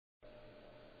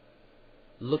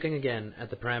Looking again at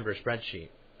the parameter spreadsheet,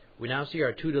 we now see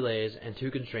our 2 delays and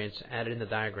 2 constraints added in the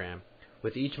diagram,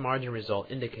 with each margin result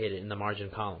indicated in the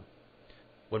margin column.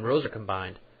 When rows are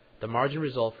combined, the margin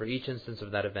result for each instance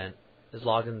of that event is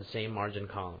logged in the same margin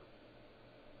column.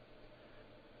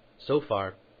 So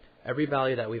far, every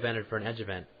value that we've entered for an edge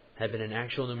event had been an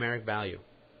actual numeric value,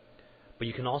 but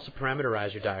you can also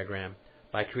parameterize your diagram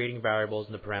by creating variables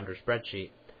in the parameter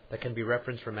spreadsheet that can be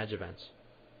referenced from edge events.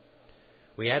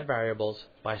 We add variables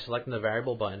by selecting the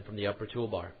variable button from the upper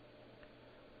toolbar.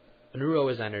 A new row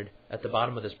is entered at the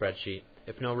bottom of the spreadsheet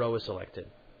if no row is selected,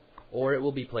 or it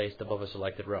will be placed above a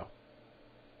selected row.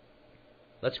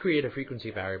 Let's create a frequency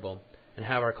variable and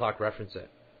have our clock reference it.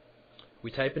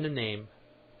 We type in a name,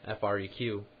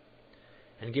 FREQ,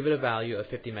 and give it a value of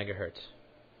 50 MHz.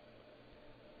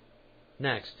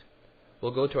 Next,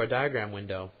 we'll go to our diagram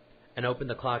window and open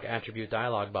the clock attribute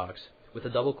dialog box with a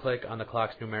double click on the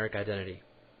clock's numeric identity.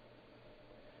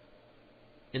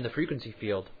 In the frequency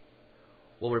field,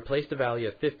 we'll replace the value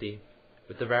of 50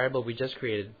 with the variable we just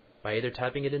created by either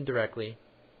typing it in directly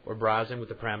or browsing with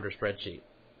the parameter spreadsheet.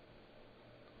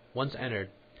 Once entered,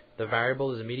 the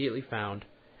variable is immediately found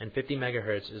and 50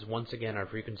 MHz is once again our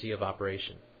frequency of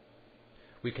operation.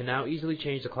 We can now easily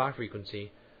change the clock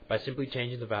frequency by simply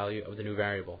changing the value of the new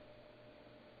variable.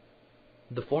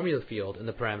 The formula field in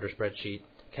the parameter spreadsheet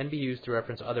can be used to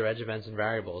reference other edge events and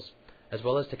variables, as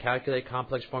well as to calculate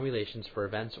complex formulations for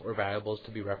events or variables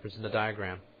to be referenced in the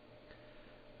diagram.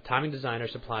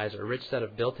 TimingDesigner supplies a rich set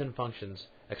of built-in functions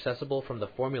accessible from the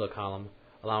formula column,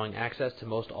 allowing access to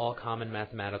most all common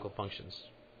mathematical functions.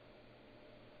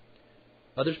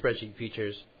 Other spreadsheet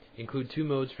features include 2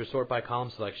 modes for sort by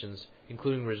column selections,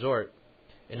 including resort,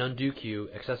 an undo queue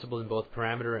accessible in both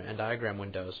parameter and diagram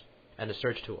windows, and a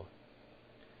search tool.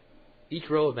 Each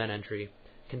row event entry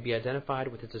can be identified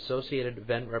with its associated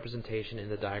event representation in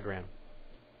the diagram.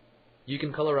 You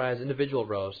can colorize individual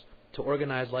rows to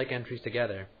organize like entries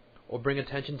together, or bring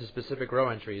attention to specific row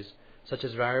entries, such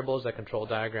as variables that control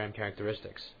diagram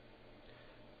characteristics.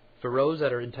 For rows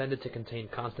that are intended to contain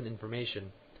constant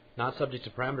information, not subject to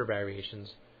parameter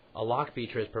variations, a lock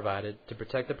feature is provided to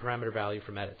protect the parameter value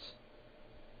from edits.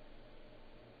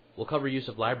 We'll cover use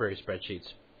of library spreadsheets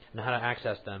and how to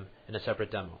access them in a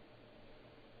separate demo.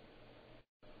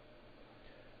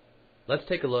 Let's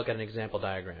take a look at an example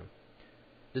diagram.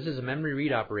 This is a memory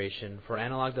read operation for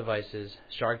Analog Devices'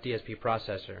 Shark DSP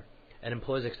processor and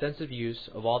employs extensive use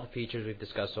of all the features we've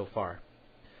discussed so far,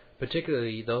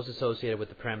 particularly those associated with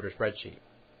the parameter spreadsheet.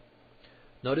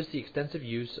 Notice the extensive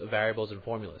use of variables and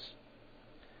formulas.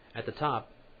 At the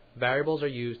top, variables are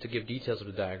used to give details of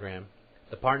the diagram,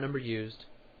 the part number used,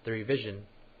 the revision,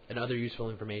 and other useful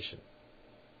information.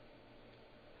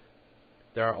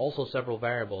 There are also several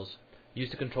variables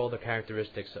used to control the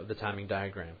characteristics of the timing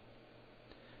diagram.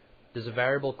 There's a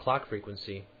variable clock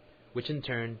frequency, which in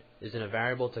turn is in a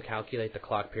variable to calculate the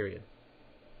clock period.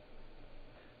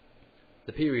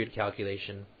 The period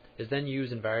calculation is then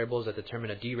used in variables that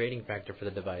determine a derating factor for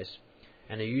the device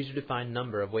and a user-defined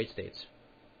number of wait states.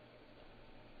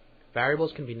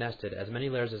 Variables can be nested as many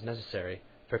layers as necessary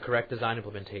for correct design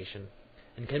implementation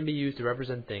and can be used to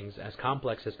represent things as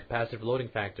complex as capacitive loading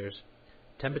factors,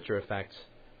 temperature effects,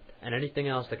 and anything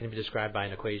else that can be described by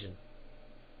an equation.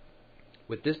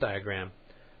 With this diagram,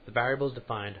 the variables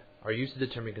defined are used to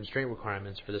determine constraint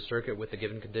requirements for the circuit with the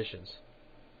given conditions.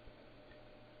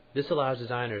 This allows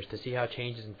designers to see how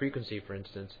changes in frequency, for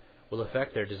instance, will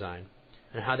affect their design,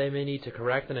 and how they may need to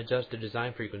correct and adjust their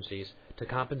design frequencies to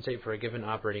compensate for a given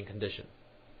operating condition.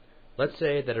 Let's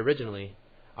say that originally,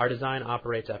 our design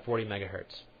operates at 40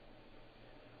 MHz.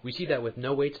 We see that with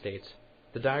no wait states,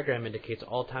 the diagram indicates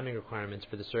all timing requirements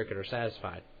for the circuit are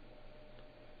satisfied.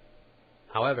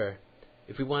 However,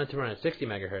 if we wanted to run at 60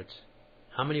 MHz,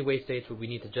 how many wait states would we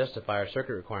need to justify our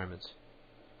circuit requirements?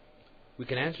 We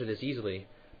can answer this easily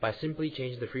by simply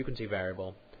changing the frequency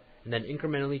variable, and then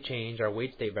incrementally change our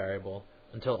wait state variable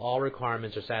until all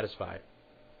requirements are satisfied.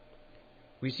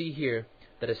 We see here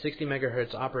that a 60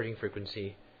 MHz operating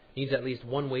frequency needs at least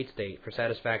one wait state for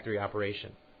satisfactory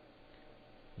operation.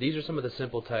 These are some of the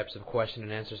simple types of question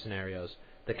and answer scenarios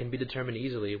that can be determined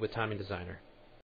easily with TimingDesigner.